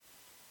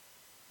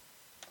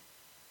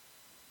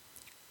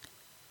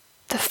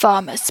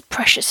farmer's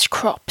precious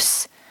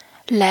crops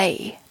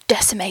lay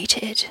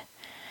decimated.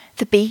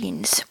 The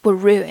beans were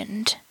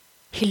ruined.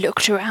 He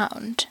looked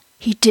around.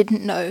 He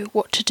didn't know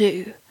what to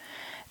do.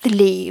 The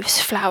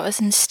leaves, flowers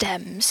and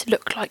stems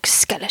looked like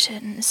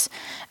skeletons,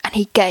 and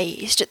he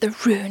gazed at the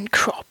ruined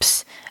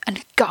crops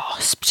and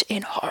gasped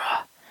in horror.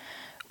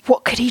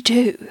 What could he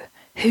do?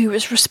 Who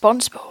was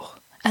responsible?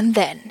 And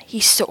then he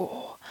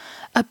saw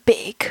a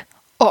big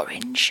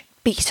orange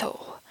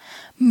beetle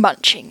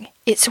munching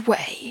its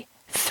way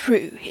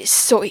through his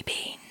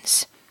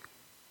soybeans.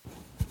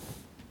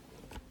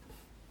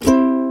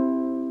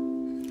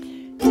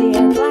 They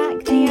are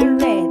black, they are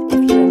red.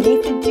 If you're an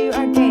aphid, you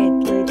are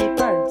dead.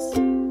 Ladybirds,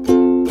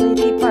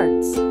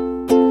 ladybirds.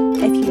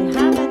 If you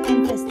have an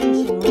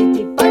infestation,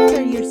 ladybirds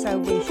are your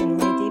salvation.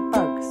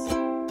 Ladybugs,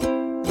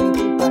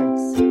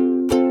 ladybirds,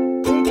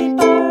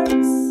 ladybirds,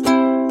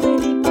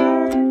 ladybirds,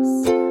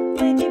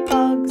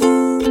 ladybugs,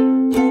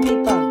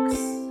 ladybugs.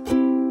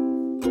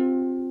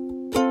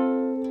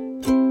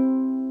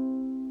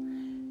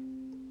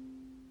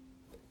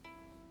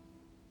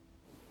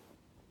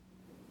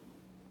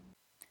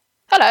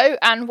 Hello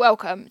and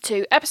welcome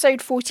to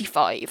episode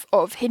 45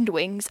 of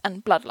Hindwings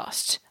and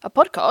Bloodlust, a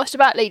podcast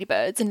about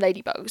ladybirds and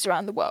ladybugs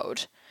around the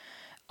world.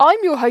 I'm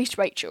your host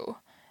Rachel.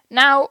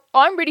 Now,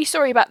 I'm really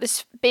sorry about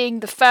this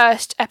being the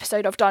first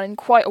episode I've done in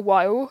quite a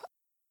while.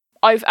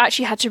 I've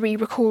actually had to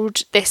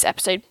re-record this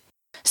episode.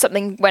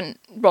 Something went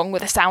wrong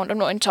with the sound, I'm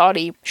not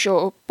entirely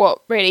sure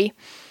what really.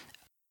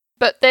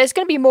 But there's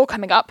going to be more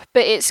coming up,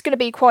 but it's going to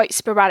be quite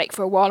sporadic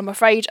for a while, I'm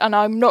afraid, and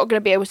I'm not going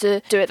to be able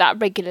to do it that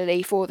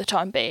regularly for the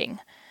time being.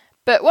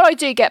 But when I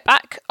do get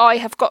back, I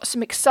have got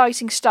some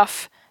exciting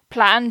stuff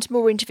planned,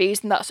 more interviews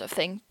and that sort of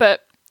thing.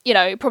 But,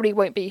 it probably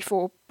won't be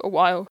for a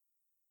while.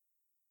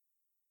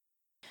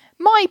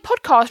 My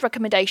podcast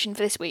recommendation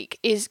for this week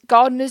is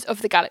Gardeners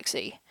of the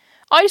Galaxy.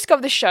 I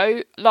discovered the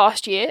show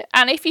last year,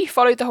 and if you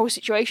followed the whole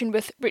situation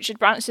with Richard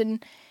Branson,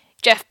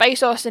 Jeff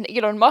Bezos and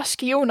Elon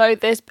Musk, you'll know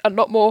there's a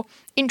lot more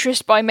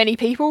interest by many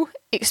people,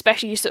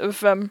 especially sort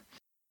of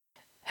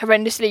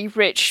horrendously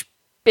rich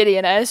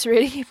billionaires,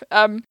 really,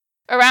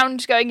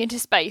 around going into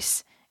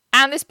space.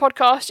 And this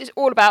podcast is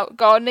all about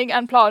gardening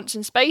and plants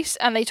in space,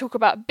 and they talk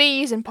about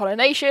bees and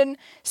pollination,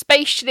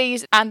 space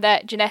chilies and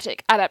their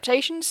genetic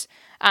adaptations,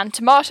 and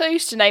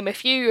tomatoes, to name a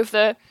few of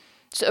the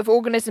sort of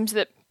organisms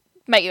that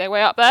make their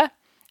way up there.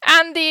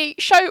 And the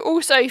show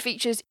also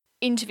features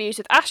interviews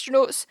with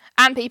astronauts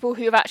and people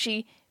who have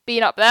actually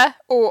been up there,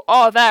 or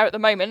are there at the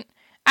moment,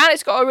 and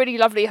it's got a really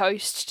lovely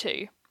host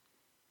too.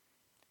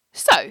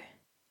 So,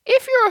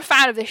 if you're a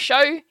fan of this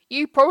show,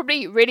 you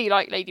probably really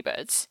like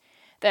ladybirds.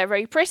 They're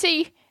very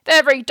pretty,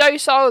 they're very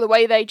docile the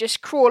way they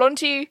just crawl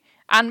onto you,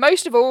 and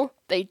most of all,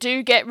 they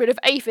do get rid of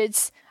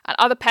aphids and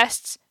other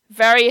pests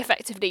very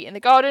effectively in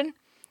the garden.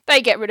 They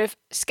get rid of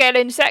scale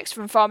insects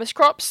from farmers'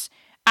 crops,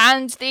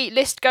 and the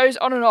list goes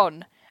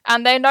on,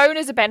 and they're known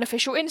as a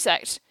beneficial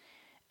insect.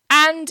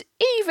 And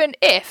even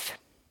if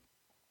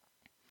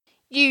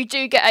you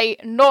do get a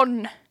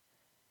non-aphid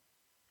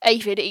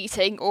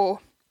eating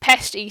or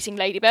pest eating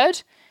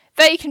ladybird,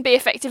 they can be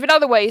effective in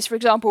other ways, for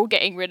example,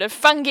 getting rid of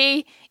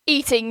fungi,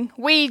 eating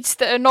weeds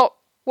that are not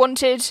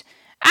wanted,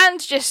 and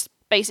just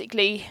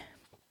basically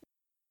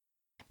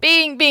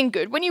being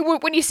good. When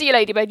you see a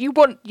ladybird, you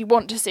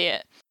want to see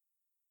it.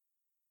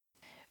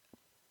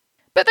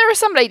 But there are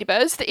some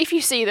ladybirds that if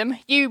you see them,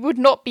 you would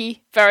not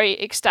be very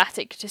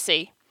ecstatic to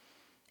see.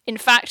 In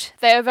fact,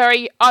 they are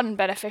very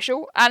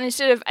unbeneficial, and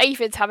instead of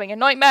aphids having a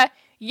nightmare,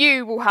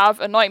 you will have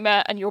a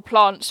nightmare and your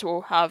plants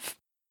will have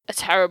a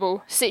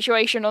terrible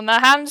situation on their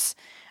hands,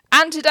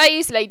 and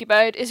today's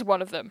ladybird is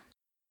one of them.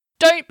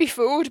 Don't be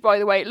fooled by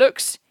the way it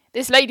looks.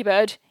 This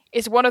ladybird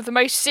is one of the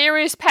most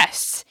serious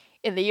pests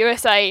in the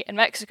USA and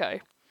Mexico.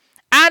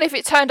 And if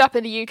it turned up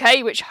in the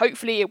UK, which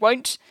hopefully it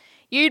won't,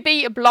 you'd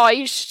be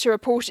obliged to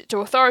report it to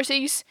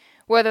authorities,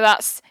 whether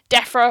that's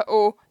DEFRA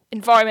or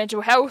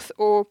Environmental Health,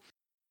 or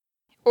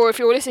if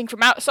you're listening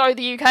from outside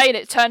the UK and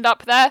it turned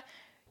up there,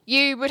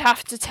 you would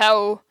have to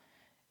tell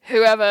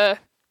whoever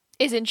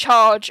is in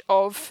charge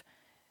of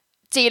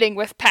dealing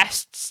with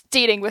pests,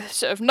 dealing with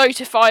sort of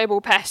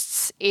notifiable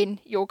pests in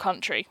your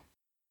country.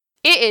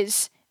 It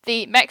is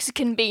the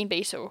Mexican bean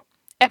beetle,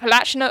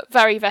 Epilachna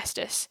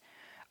varivestis.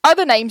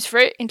 Other names for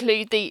it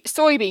include the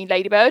soybean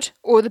ladybird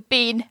or the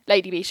bean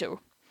lady beetle.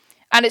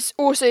 And it's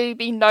also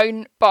been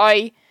known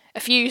by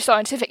a few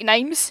scientific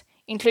names,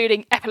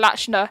 including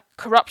Epilachna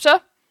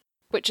corrupta,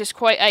 which is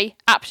quite a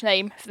apt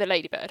name for the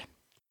ladybird.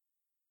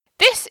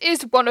 This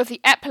is one of the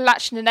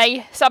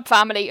Epilachnae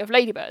subfamily of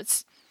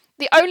ladybirds.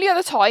 The only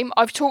other time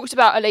I've talked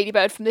about a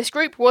ladybird from this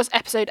group was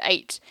episode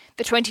 8,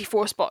 the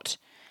 24 spot.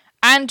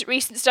 And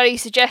recent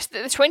studies suggest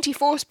that the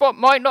 24 spot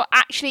might not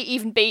actually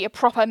even be a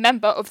proper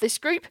member of this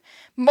group,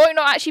 might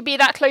not actually be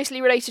that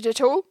closely related at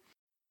all.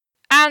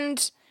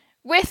 And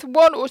with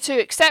one or two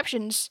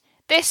exceptions,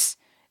 this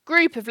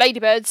group of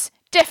ladybirds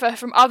differ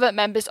from other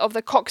members of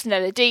the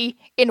Coccinellidae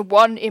in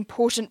one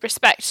important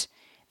respect.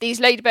 These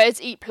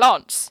ladybirds eat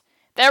plants.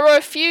 There are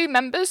a few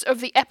members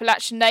of the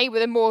Epilachnae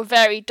with a more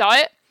varied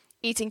diet,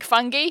 eating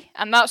fungi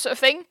and that sort of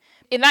thing,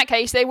 in that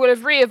case they would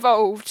have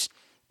re-evolved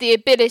the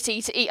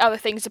ability to eat other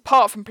things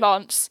apart from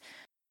plants,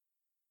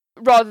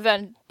 rather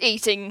than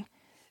eating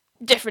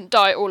different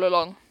diet all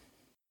along.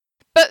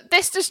 But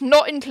this does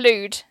not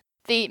include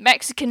the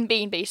Mexican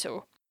bean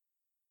beetle.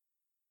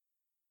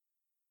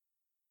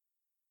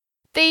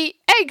 The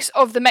eggs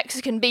of the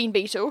Mexican bean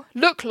beetle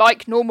look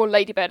like normal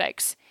ladybird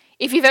eggs.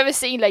 If you've ever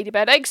seen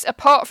ladybird eggs,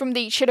 apart from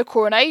the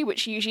Chilocorinae,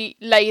 which usually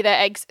lay their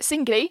eggs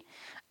singly,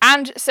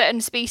 and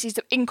certain species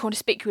of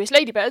inconspicuous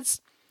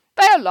ladybirds,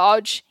 they are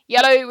large,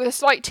 yellow with a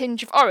slight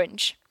tinge of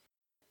orange.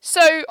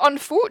 So,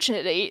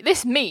 unfortunately,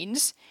 this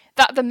means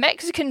that the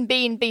Mexican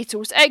bean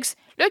beetle's eggs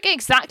look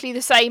exactly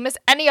the same as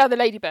any other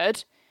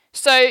ladybird,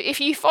 so if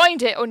you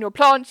find it on your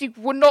plant, you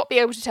will not be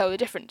able to tell the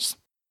difference.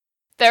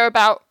 They're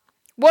about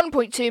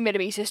 1.2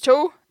 millimeters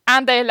tall,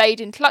 and they are laid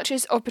in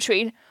clutches of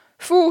between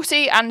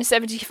 40 and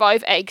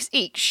 75 eggs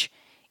each.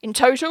 In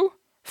total,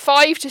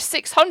 500 to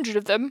 600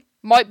 of them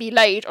might be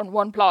laid on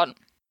one plant,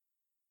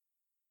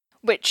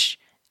 which,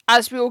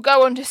 as we will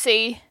go on to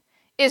see,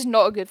 is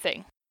not a good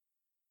thing.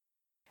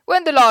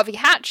 When the larvae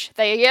hatch,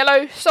 they are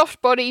yellow,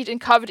 soft-bodied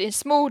and covered in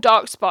small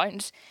dark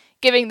spines,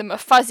 giving them a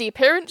fuzzy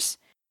appearance.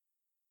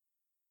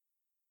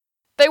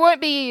 They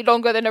won't be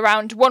longer than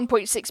around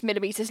 1.6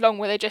 millimeters long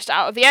when they're just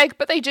out of the egg,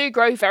 but they do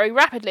grow very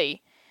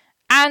rapidly.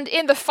 And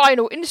in the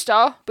final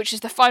instar, which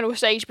is the final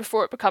stage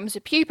before it becomes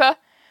a pupa,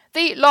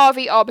 the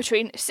larvae are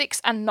between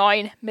 6 and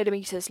 9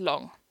 millimeters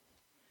long.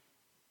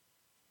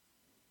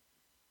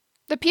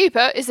 The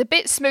pupa is a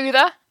bit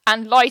smoother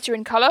and lighter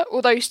in colour,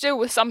 although still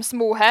with some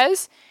small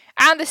hairs,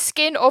 and the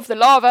skin of the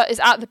larva is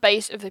at the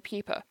base of the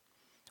pupa.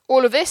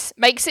 All of this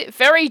makes it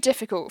very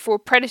difficult for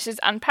predators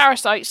and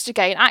parasites to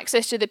gain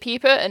access to the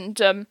pupa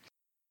and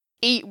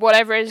eat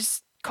whatever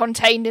is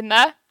contained in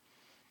there.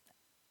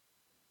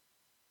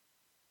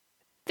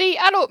 The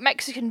adult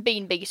Mexican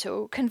bean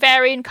beetle can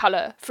vary in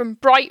colour from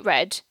bright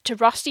red to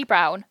rusty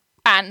brown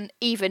and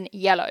even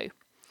yellow.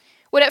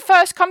 When it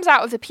first comes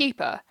out of the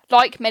pupa,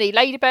 like many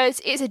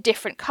ladybirds, it's a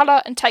different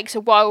colour and takes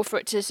a while for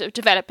it to sort of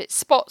develop its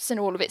spots and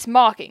all of its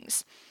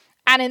markings.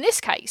 And in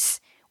this case,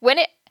 when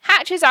it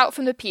hatches out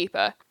from the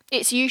pupa,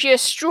 it's usually a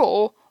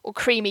straw or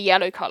creamy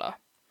yellow colour.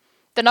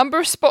 The number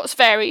of spots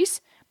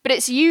varies, but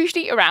it's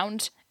usually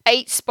around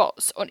 8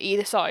 spots on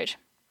either side.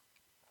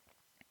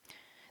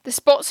 The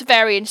spots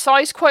vary in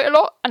size quite a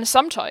lot, and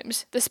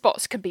sometimes the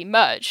spots can be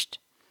merged.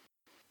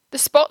 The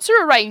spots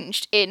are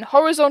arranged in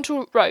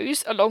horizontal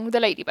rows along the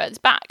ladybird's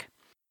back.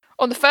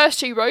 On the first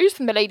 2 rows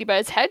from the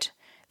ladybird's head,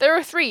 there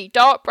are 3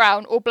 dark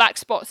brown or black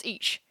spots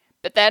each,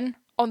 but then,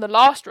 on the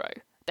last row,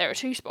 there are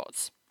 2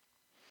 spots.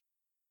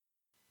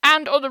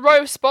 And on the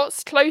row of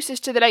spots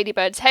closest to the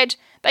ladybird's head,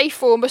 they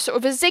form a sort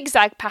of a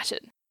zigzag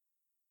pattern.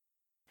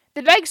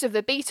 The legs of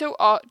the beetle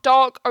are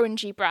dark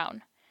orangey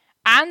brown,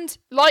 and,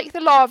 like the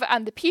larva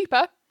and the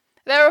pupa,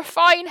 there are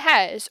fine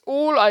hairs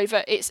all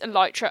over its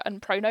elytra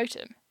and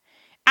pronotum.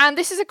 And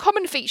this is a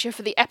common feature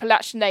for the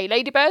Epilectinae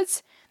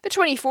ladybirds. The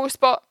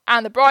 24-spot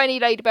and the Bryony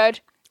ladybird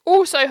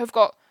also have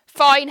got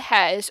fine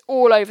hairs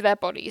all over their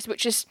bodies,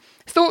 which is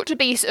thought to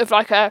be sort of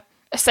like a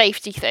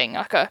safety thing,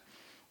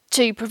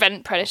 to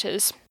prevent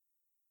predators.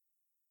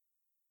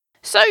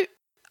 So,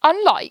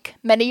 unlike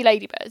many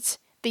ladybirds,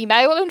 the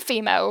male and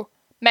female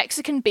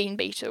Mexican bean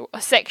beetle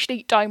are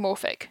sexually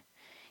dimorphic.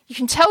 You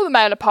can tell the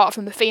male apart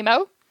from the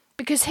female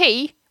because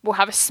he will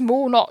have a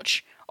small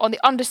notch on the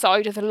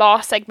underside of the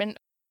last segment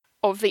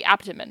of the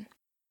abdomen.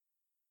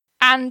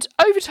 And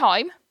over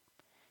time,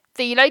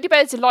 the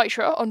ladybird's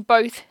elytra on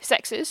both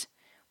sexes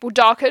will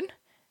darken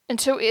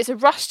until it is a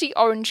rusty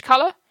orange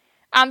colour,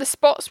 and the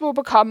spots will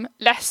become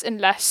less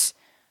and less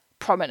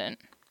prominent.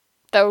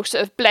 They'll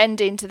sort of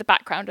blend into the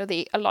background of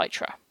the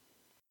elytra.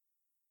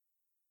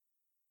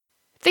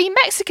 The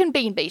Mexican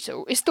bean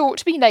beetle is thought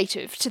to be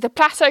native to the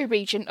plateau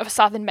region of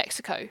southern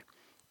Mexico,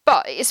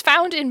 but it is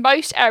found in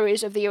most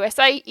areas of the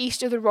USA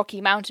east of the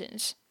Rocky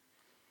Mountains.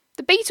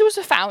 The beetles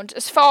are found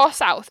as far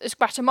south as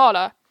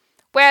Guatemala,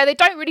 where they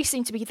don't really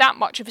seem to be that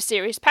much of a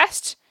serious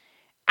pest,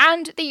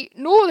 and the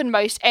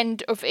northernmost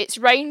end of its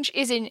range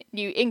is in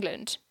New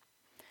England.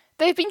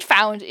 They have been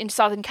found in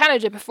southern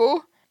Canada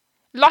before.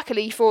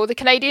 Luckily for the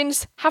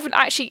Canadians, haven't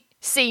actually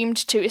seemed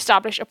to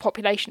establish a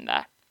population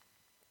there.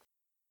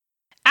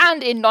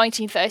 And in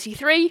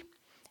 1933,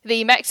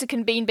 the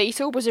Mexican bean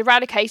beetle was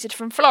eradicated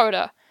from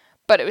Florida,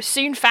 but it was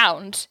soon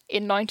found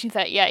in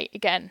 1938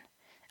 again,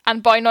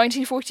 and by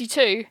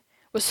 1942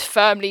 was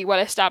firmly well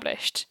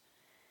established.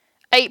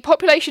 A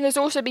population has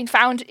also been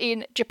found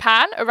in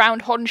Japan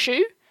around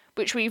Honshu,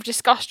 which we've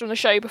discussed on the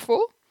show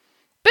before,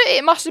 but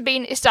it must have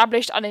been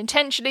established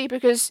unintentionally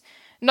because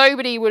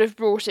nobody would have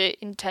brought it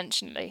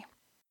intentionally.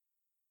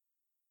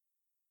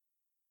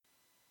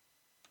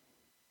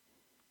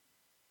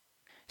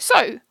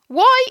 So,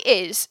 why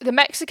is the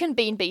Mexican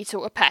bean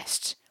beetle a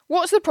pest?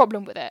 What's the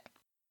problem with it?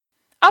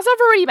 As I've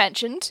already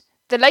mentioned,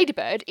 the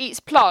ladybird eats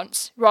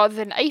plants rather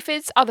than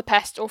aphids, other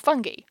pests or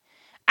fungi.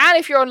 And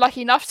if you're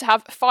unlucky enough to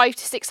have 500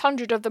 to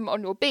 600 of them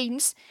on your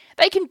beans,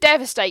 they can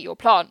devastate your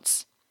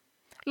plants.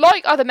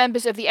 Like other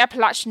members of the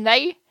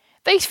Apalachenae,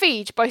 they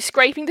feed by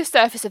scraping the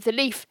surface of the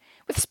leaf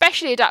with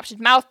specially adapted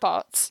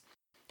mouthparts,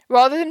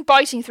 rather than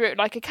biting through it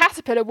like a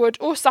caterpillar would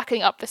or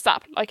sucking up the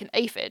sap like an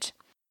aphid.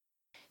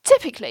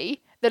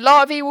 Typically, the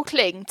larvae will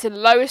cling to the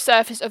lower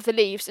surface of the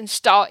leaves and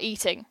start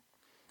eating,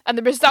 and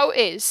the result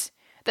is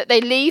that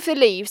they leave the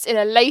leaves in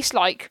a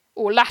lace-like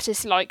or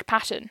lattice-like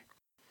pattern.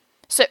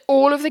 So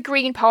all of the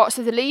green parts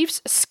of the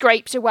leaves are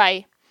scraped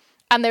away,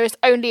 and there is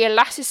only a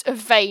lattice of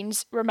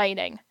veins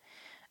remaining.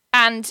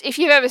 And if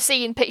you've ever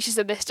seen pictures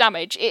of this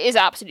damage, it is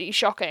absolutely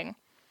shocking.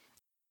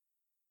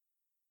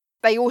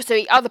 They also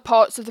eat other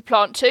parts of the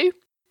plant too.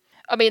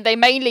 I mean, they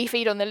mainly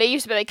feed on the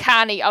leaves, but they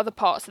can eat other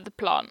parts of the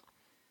plant.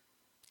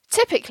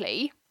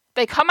 Typically,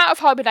 they come out of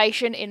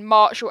hibernation in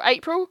March or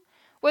April,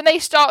 when they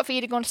start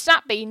feeding on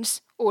snap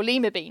beans or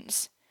lima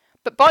beans.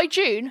 But by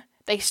June,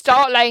 they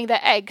start laying their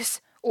eggs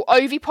or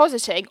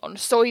ovipositing on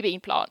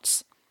soybean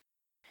plants.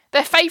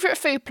 Their favourite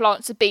food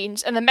plants are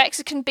beans, and the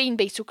Mexican bean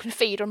beetle can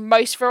feed on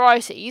most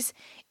varieties,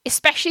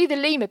 especially the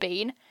lima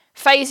bean,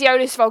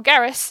 Phaseolus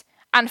vulgaris,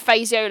 and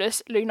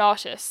Phaseolus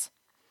lunatus.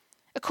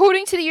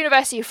 According to the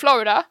University of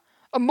Florida,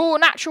 a more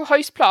natural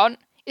host plant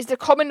is the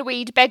common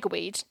weed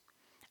beggarweed,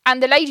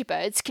 and the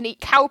ladybirds can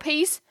eat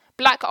cowpeas,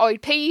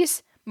 black-eyed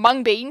peas,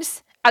 mung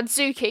beans,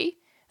 adzuki,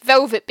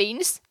 velvet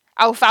beans,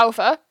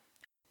 alfalfa,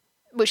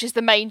 which is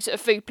the main sort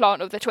of food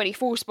plant of the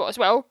 24 spot as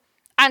well,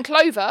 and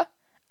clover,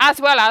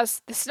 as well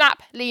as the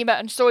snap, lima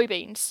and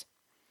soybeans.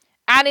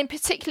 And in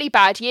particularly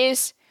bad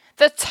years,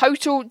 the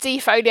total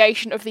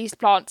defoliation of these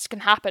plants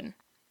can happen.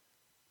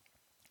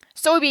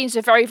 Soybeans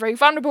are very, very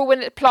vulnerable when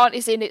the plant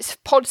is in its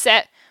pod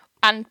set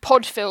and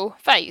pod fill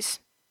phase.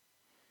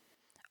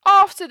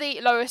 After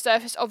the lower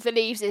surface of the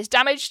leaves is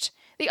damaged,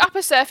 the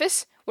upper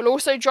surface will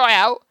also dry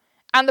out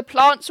and the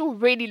plants will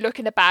really look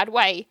in a bad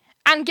way.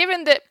 And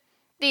given that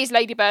these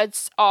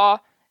ladybirds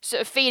are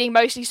sort of feeding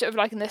mostly sort of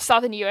like in the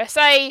southern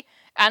USA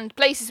and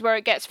places where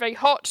it gets very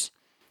hot,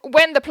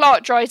 when the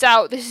plant dries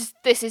out, this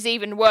is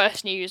even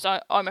worse news,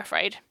 I'm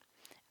afraid.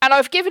 And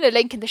I've given a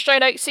link in the show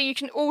notes so you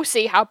can all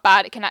see how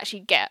bad it can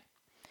actually get.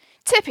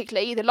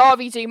 Typically, the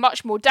larvae do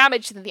much more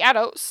damage than the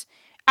adults,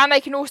 and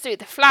they can also eat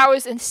the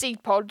flowers and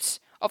seed pods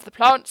of the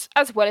plants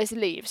as well as the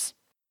leaves.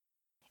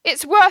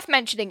 It's worth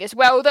mentioning as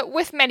well that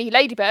with many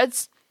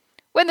ladybirds,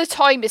 when the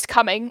time is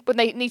coming when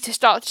they need to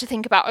start to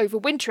think about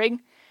overwintering,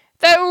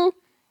 they'll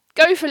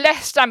go for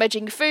less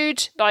damaging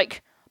food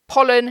like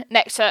pollen,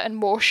 nectar and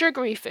more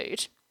sugary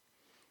food.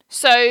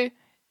 So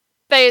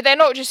they're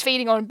not just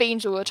feeding on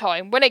beans all the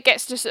time. When it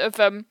gets to sort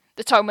of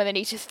the time when they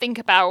need to think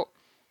about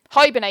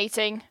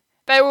hibernating,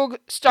 they will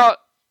start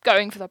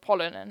going for the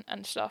pollen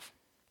and stuff.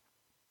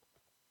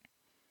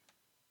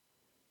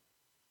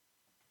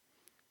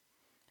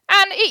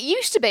 And it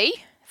used to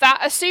be that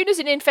as soon as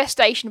an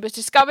infestation was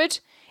discovered,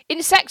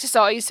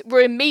 insecticides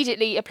were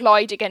immediately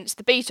applied against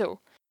the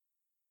beetle.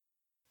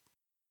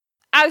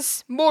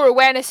 As more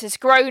awareness has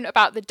grown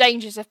about the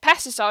dangers of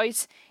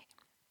pesticides,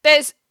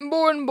 there's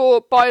more and more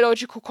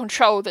biological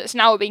control that's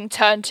now being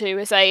turned to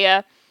as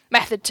a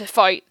method to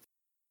fight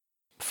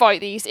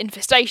these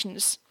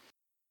infestations.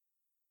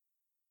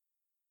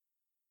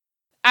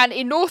 And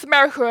in North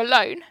America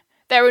alone,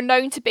 there are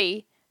known to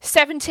be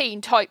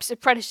 17 types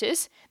of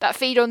predators that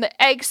feed on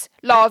the eggs,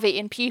 larvae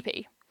and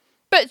pupae.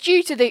 But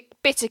due to the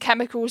bitter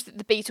chemicals that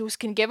the beetles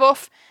can give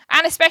off,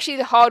 and especially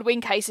the hard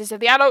wing cases of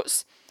the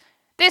adults,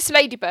 this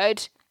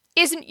ladybird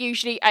isn't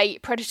usually a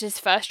predator's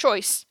first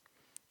choice.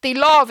 The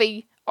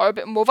larvae are a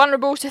bit more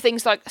vulnerable to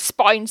things like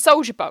spine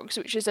soldier bugs,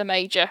 which is a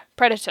major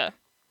predator.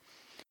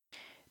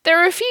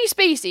 There are a few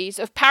species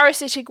of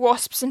parasitic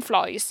wasps and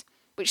flies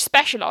which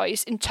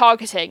specialise in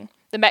targeting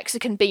the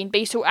Mexican bean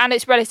beetle and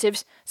its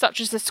relatives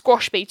such as the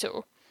squash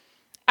beetle.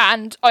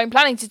 And I'm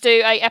planning to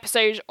do an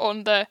episode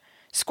on the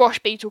squash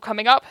beetle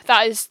coming up.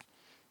 That is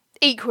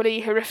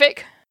equally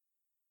horrific,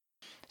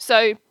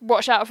 so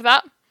watch out for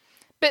that.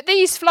 But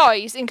these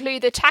flies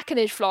include the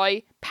taconid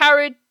fly,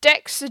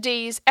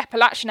 Paradexodes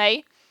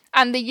epilachinae,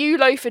 and the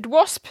eulopheid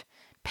wasp,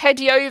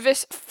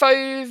 Pediovis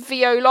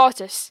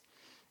foveolatus.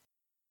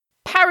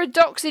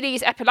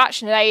 Paradoxides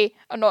epilachinae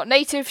are not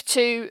native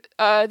to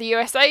the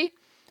USA,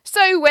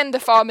 so when the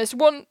farmers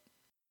want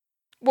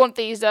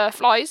these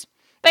flies,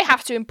 they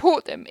have to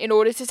import them in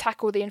order to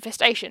tackle the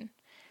infestation.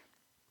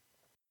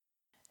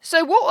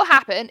 So what will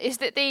happen is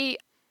that the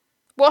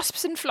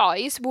wasps and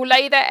flies will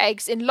lay their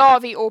eggs in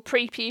larvae or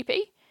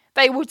pre-pupae.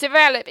 They will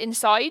develop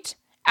inside,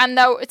 and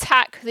they'll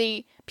attack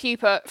the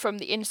pupa from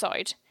the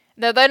inside.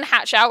 They'll then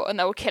hatch out and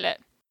they'll kill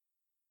it.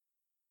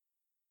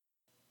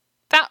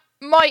 That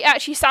might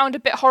actually sound a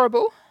bit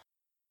horrible,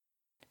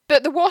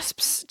 but the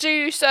wasps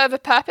do serve a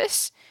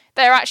purpose.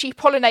 They're actually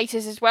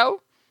pollinators as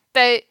well.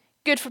 They're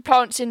good for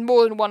plants in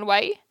more than one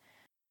way.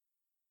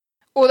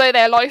 Although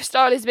their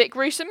lifestyle is a bit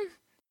gruesome,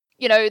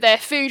 they're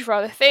food for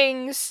other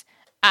things,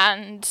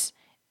 and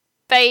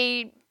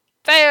they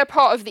are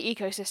part of the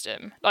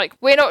ecosystem. Like,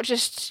 we're not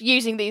just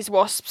using these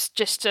wasps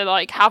just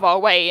to have our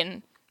way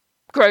and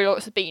grow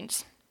lots of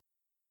beans.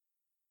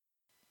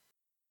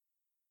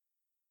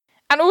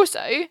 And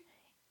also,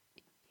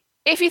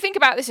 If you think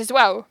about this as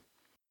well,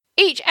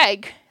 each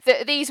egg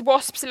that these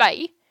wasps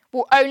lay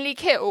will only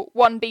kill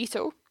one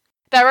beetle.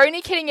 They're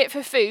only killing it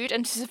for food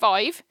and to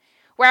survive,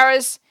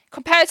 whereas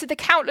compared to the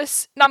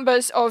countless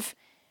numbers of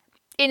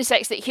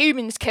insects that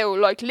humans kill,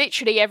 like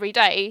literally every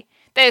day,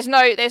 there's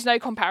no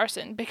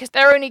comparison, because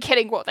they're only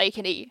killing what they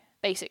can eat,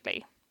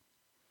 basically.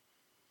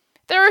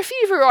 There are a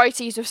few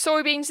varieties of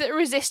soybeans that are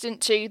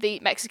resistant to the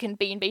Mexican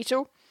bean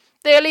beetle.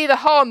 They'll either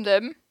harm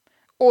them,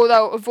 or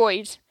they'll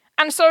avoid.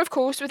 And so, of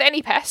course, with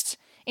any pest,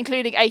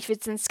 including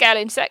aphids and scale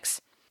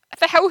insects,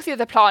 the healthier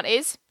the plant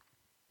is,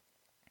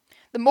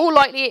 the more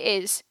likely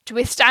it is to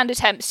withstand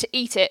attempts to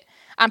eat it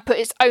and put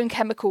its own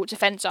chemical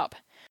defence up.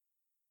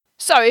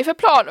 So if a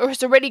plant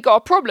has already got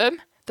a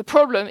problem, the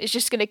problem is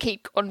just going to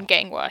keep on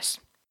getting worse.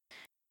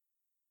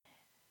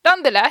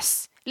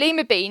 Nonetheless,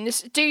 lima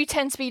beans do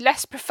tend to be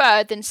less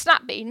preferred than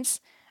snap beans,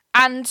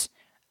 and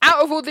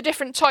out of all the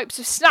different types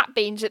of snap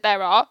beans that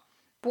there are,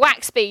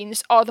 wax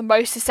beans are the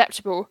most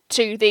susceptible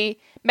to the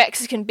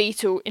Mexican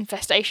beetle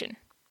infestation.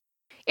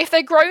 If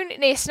they're grown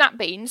near snap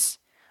beans,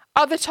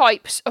 other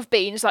types of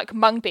beans like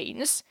mung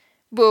beans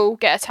will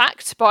get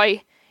attacked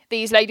by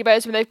these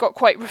ladybirds when they've got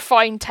quite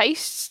refined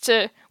tastes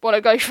to want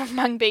to go for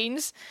mung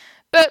beans.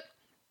 But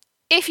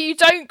if you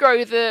don't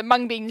grow the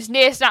mung beans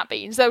near snap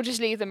beans, they'll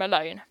just leave them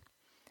alone.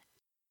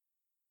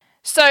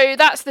 So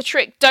that's the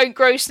trick, don't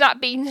grow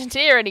snap beans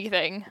near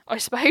anything, I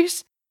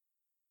suppose.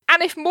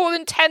 And if more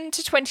than 10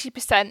 to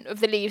 20% of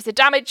the leaves are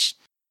damaged,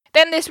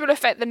 then this will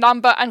affect the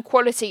number and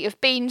quality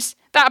of beans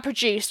that are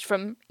produced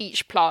from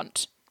each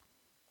plant.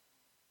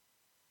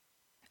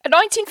 A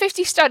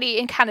 1950 study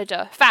in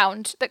Canada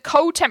found that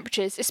cold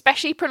temperatures,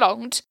 especially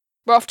prolonged,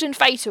 were often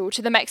fatal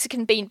to the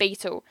Mexican bean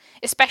beetle,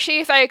 especially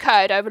if they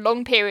occurred over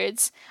long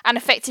periods and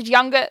affected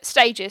younger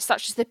stages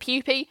such as the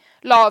pupae,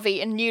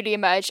 larvae and newly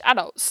emerged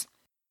adults.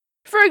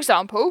 For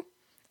example,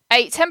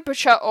 a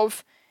temperature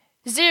of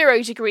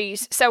 0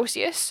 degrees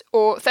Celsius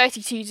or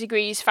 32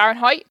 degrees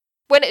Fahrenheit,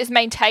 when it is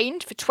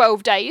maintained for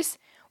 12 days,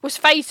 was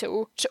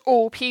fatal to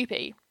all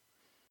pupae.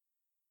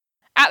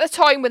 At the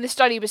time when the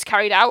study was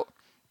carried out,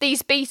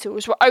 these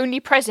beetles were only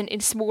present in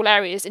small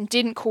areas and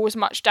didn't cause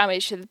much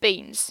damage to the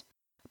beans.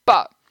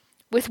 But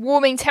with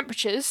warming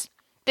temperatures,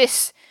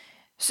 this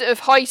sort of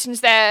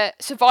heightens their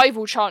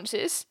survival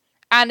chances,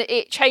 and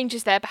it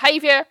changes their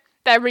behaviour,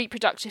 their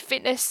reproductive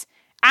fitness,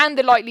 and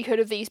the likelihood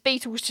of these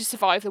beetles to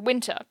survive the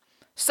winter.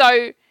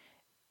 So,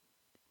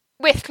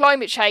 with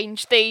climate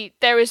change,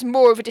 there is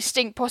more of a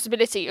distinct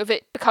possibility of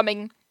it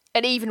becoming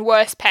an even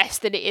worse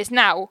pest than it is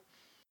now.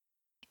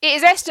 It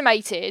is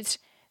estimated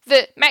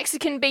that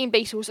Mexican bean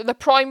beetles are the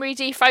primary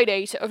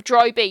defoliator of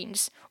dry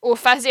beans, or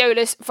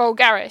Phaseolus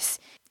vulgaris,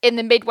 in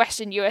the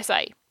Midwestern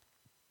USA.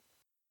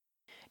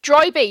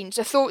 Dry beans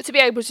are thought to be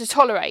able to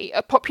tolerate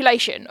a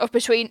population of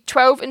between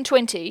 12 and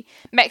 20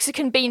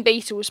 Mexican bean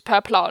beetles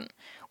per plant,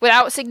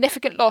 without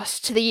significant loss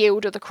to the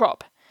yield of the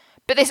crop.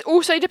 But this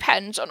also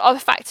depends on other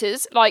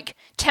factors like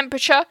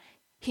temperature,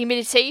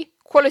 humidity,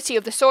 quality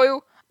of the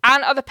soil,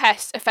 and other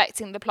pests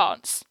affecting the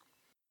plants.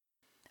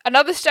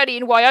 Another study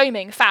in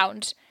Wyoming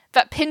found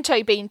that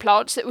pinto bean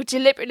plants that were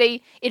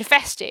deliberately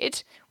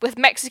infested with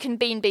Mexican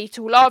bean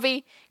beetle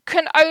larvae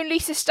can only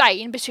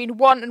sustain between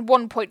 1 and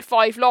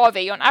 1.5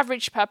 larvae on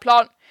average per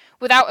plant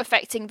without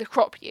affecting the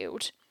crop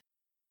yield.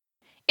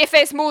 If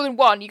there's more than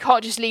one, you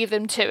can't just leave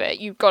them to it,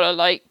 you've got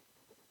to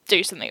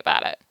do something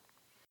about it.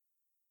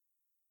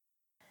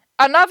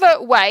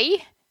 Another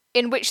way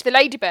in which the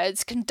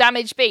ladybirds can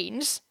damage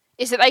beans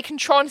is that they can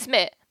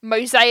transmit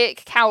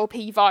mosaic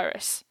cowpea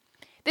virus.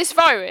 This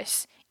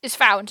virus is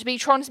found to be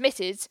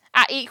transmitted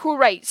at equal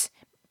rates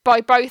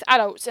by both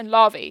adults and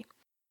larvae.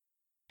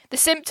 The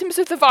symptoms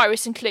of the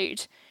virus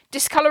include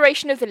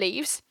discoloration of the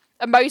leaves,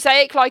 a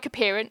mosaic-like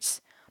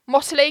appearance,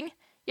 mottling,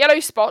 yellow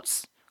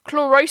spots,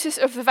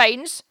 chlorosis of the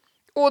veins,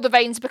 or the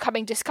veins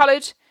becoming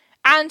discoloured,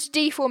 and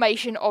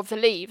deformation of the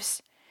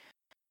leaves.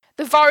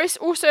 The virus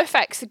also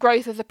affects the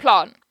growth of the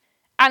plant,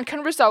 and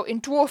can result in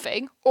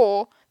dwarfing,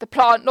 or the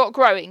plant not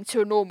growing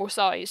to a normal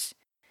size.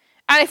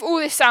 And if all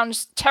this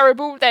sounds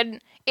terrible, then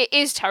it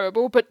is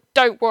terrible, but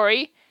don't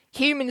worry,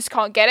 humans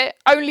can't get it,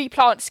 only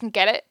plants can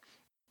get it.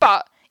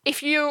 But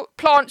if your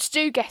plants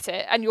do get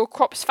it, and your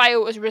crops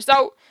fail as a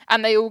result,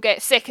 and they all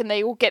get sick and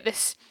they all get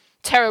this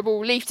terrible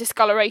leaf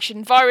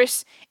discoloration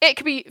virus, it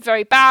can be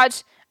very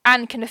bad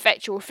and can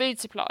affect your food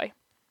supply.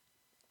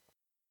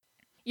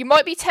 You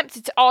might be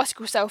tempted to ask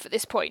yourself at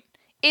this point,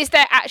 is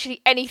there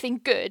actually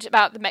anything good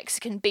about the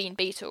Mexican bean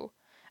beetle?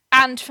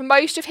 And for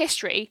most of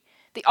history,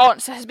 the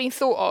answer has been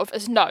thought of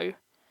as no.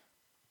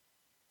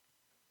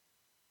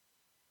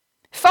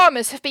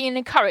 Farmers have been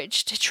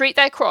encouraged to treat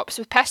their crops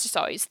with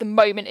pesticides the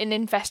moment an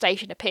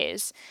infestation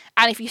appears,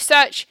 and if you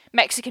search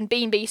Mexican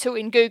bean beetle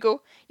in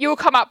Google, you will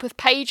come up with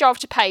page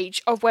after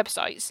page of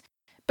websites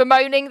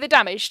bemoaning the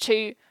damage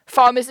to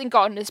farmers' and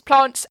gardeners'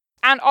 plants,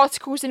 and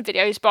articles and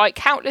videos by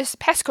countless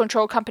pest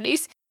control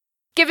companies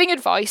giving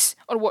advice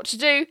on what to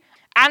do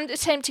and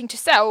attempting to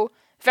sell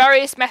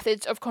various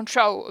methods of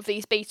control of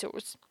these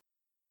beetles.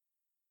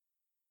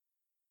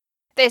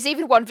 There's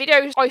even one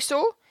video I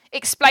saw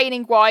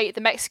explaining why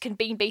the Mexican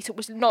bean beetle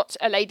was not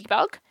a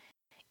ladybug.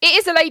 It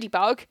is a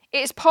ladybug. It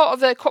is part of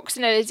the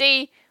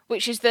Coccinellidae,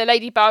 which is the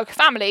ladybug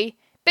family,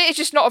 but it's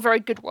just not a very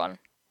good one.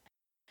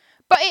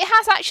 But it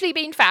has actually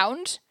been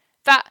found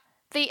that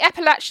the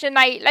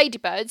Epilactinae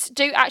ladybirds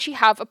do actually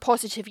have a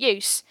positive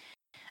use.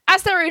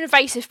 As they're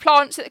invasive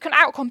plants that can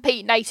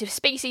outcompete native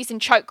species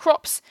and choke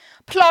crops,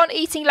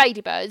 plant-eating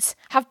ladybirds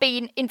have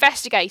been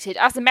investigated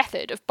as a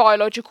method of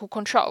biological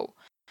control.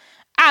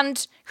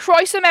 And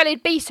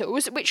chrysomelid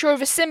beetles, which are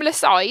of a similar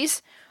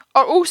size,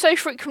 are also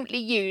frequently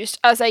used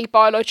as a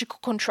biological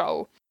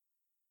control.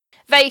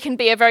 They can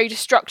be a very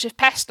destructive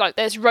pest, like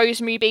there's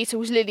rosemary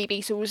beetles, lily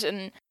beetles,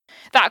 and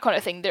that kind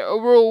of thing. They're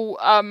all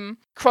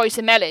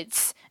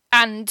chrysomelids,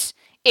 and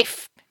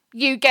if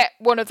you get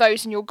one of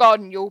those in your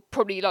garden, you'll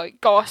probably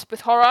gasp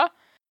with horror.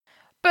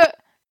 But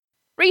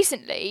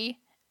recently,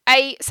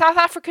 a South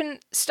African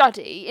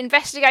study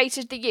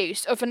investigated the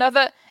use of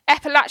another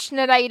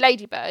Epilactinae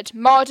ladybird,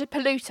 Marder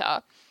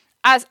polluta,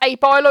 as a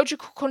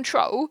biological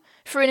control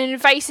for an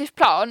invasive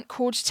plant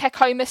called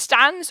Tecoma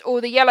stans, or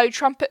the yellow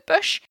trumpet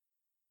bush.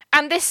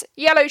 And this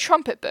yellow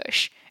trumpet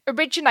bush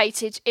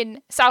originated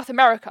in South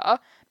America,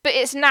 but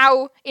it's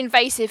now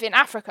invasive in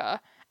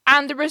Africa.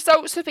 And the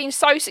results have been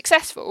so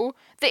successful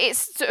that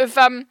it's sort of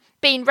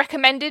been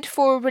recommended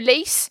for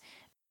release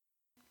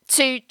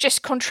to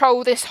just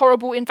control this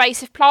horrible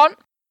invasive plant.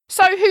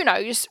 So who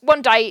knows,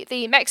 one day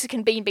the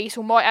Mexican bean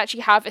beetle might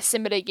actually have a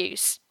similar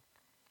use.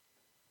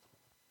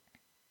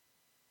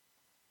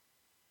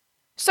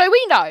 So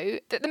we know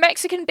that the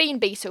Mexican bean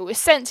beetle is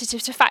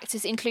sensitive to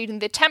factors including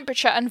the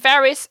temperature and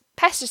various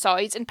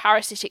pesticides and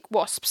parasitic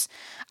wasps,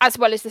 as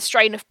well as the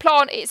strain of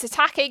plant it's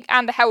attacking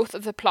and the health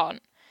of the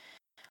plant.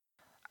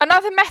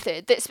 Another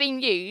method that's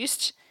been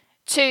used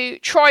to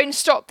try and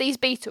stop these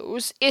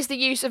beetles is the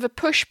use of a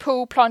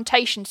push-pull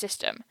plantation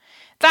system.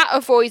 That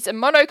avoids a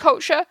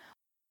monoculture,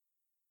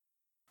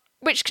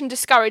 which can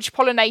discourage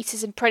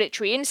pollinators and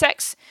predatory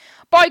insects,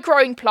 by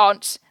growing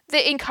plants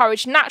that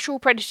encourage natural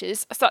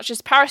predators such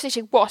as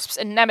parasitic wasps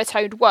and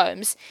nematode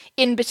worms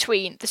in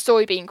between the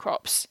soybean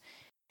crops.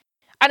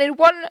 And in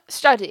one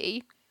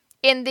study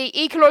in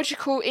the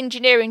Ecological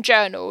Engineering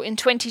Journal in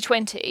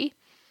 2020,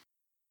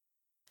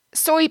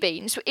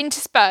 soybeans were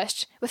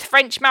interspersed with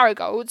French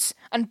marigolds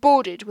and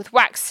bordered with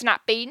wax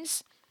snap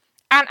beans.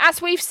 And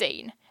as we've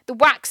seen, the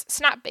wax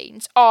snap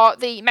beans are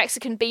the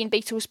Mexican bean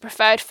beetle's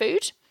preferred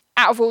food.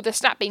 Out of all the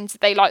snap beans that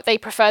they like, they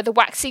prefer the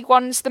waxy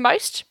ones the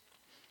most.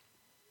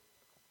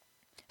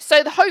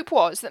 So the hope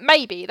was that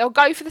maybe they'll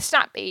go for the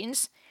snap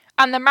beans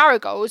and the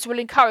marigolds will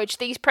encourage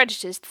these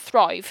predators to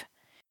thrive.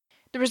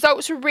 The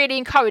results were really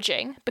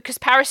encouraging because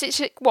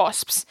parasitic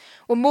wasps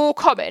were more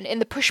common in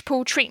the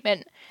push-pull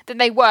treatment than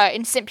they were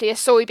in simply a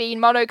soybean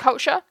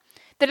monoculture.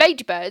 The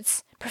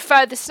ladybirds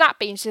preferred the snap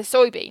beans to the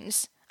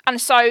soybeans,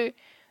 and so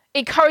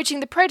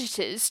encouraging the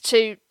predators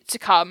to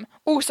come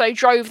also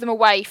drove them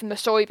away from the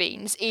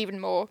soybeans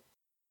even more.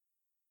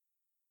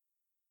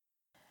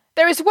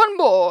 There is one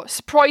more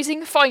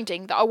surprising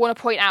finding that I want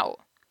to point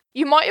out.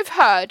 You might have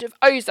heard of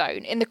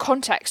ozone in the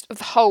context of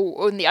the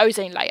hole in the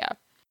ozone layer.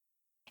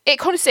 It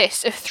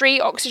consists of 3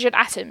 oxygen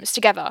atoms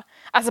together,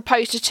 as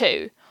opposed to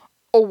 2,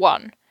 or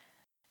 1.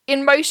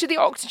 In most of the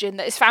oxygen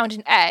that is found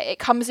in air, it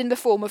comes in the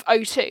form of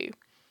O2.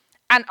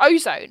 And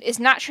ozone is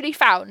naturally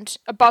found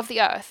above the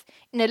Earth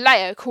in a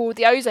layer called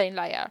the ozone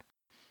layer.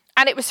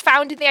 And it was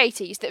found in the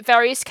 80s that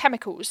various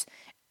chemicals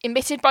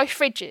emitted by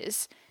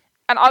fridges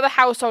and other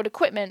household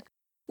equipment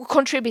were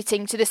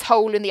contributing to this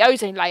hole in the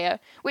ozone layer,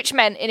 which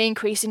meant an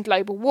increase in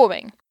global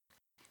warming.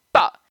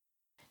 But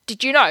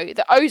did you know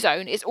that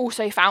ozone is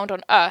also found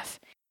on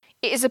Earth?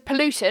 It is a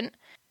pollutant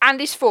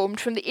and is formed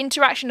from the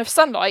interaction of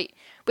sunlight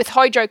with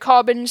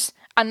hydrocarbons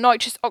and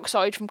nitrous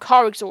oxide from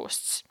car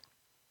exhausts.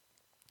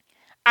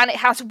 And it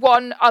has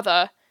one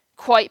other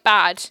quite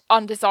bad,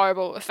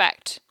 undesirable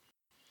effect.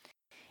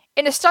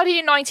 In a study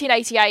in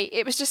 1988,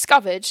 it was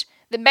discovered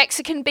that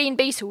Mexican bean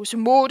beetles were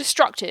more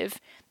destructive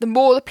the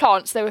more the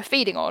plants they were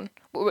feeding on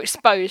were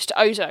exposed to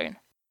ozone.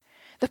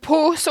 The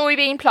poor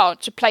soybean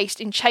plants were placed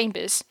in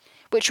chambers,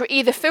 which were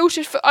either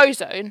filtered for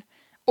ozone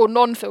or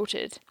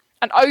non-filtered,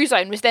 and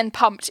ozone was then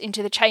pumped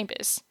into the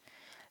chambers.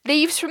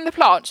 Leaves from the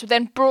plants were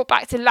then brought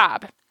back to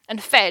lab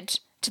and fed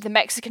to the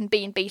Mexican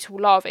bean beetle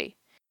larvae.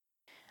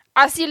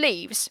 As the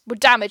leaves were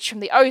damaged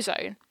from the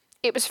ozone,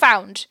 it was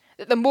found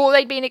that the more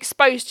they'd been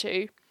exposed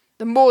to,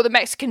 the more the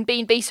Mexican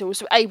bean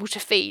beetles were able to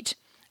feed,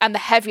 and the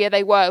heavier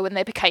they were when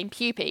they became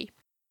pupae.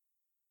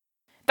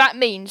 That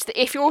means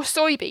that if your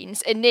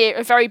soybeans are near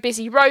a very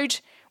busy road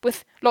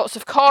with lots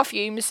of car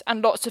fumes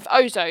and lots of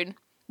ozone,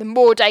 the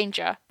more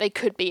danger they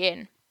could be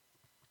in.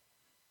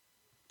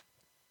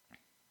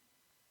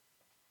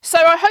 So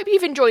I hope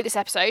you've enjoyed this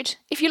episode.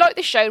 If you like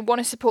this show and want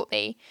to support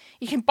me,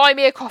 you can buy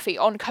me a coffee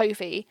on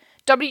Ko-fi,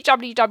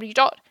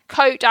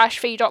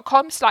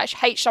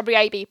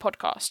 www.ko-fi.com/HWAB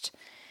podcast.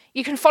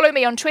 You can follow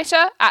me on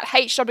Twitter at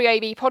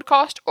HWAB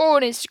podcast or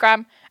on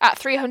Instagram at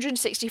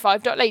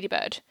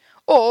 365.ladybird,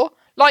 or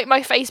like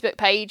my Facebook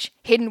page,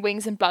 Hidden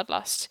Wings and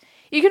Bloodlust.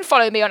 you can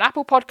follow me on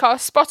Apple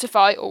Podcasts,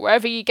 Spotify, or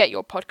wherever you get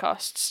your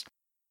podcasts.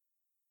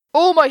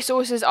 All my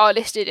sources are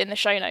listed in the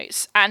show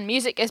notes, and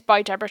music is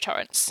by Deborah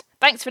Torrance.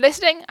 Thanks for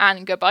listening,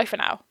 and goodbye for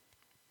now.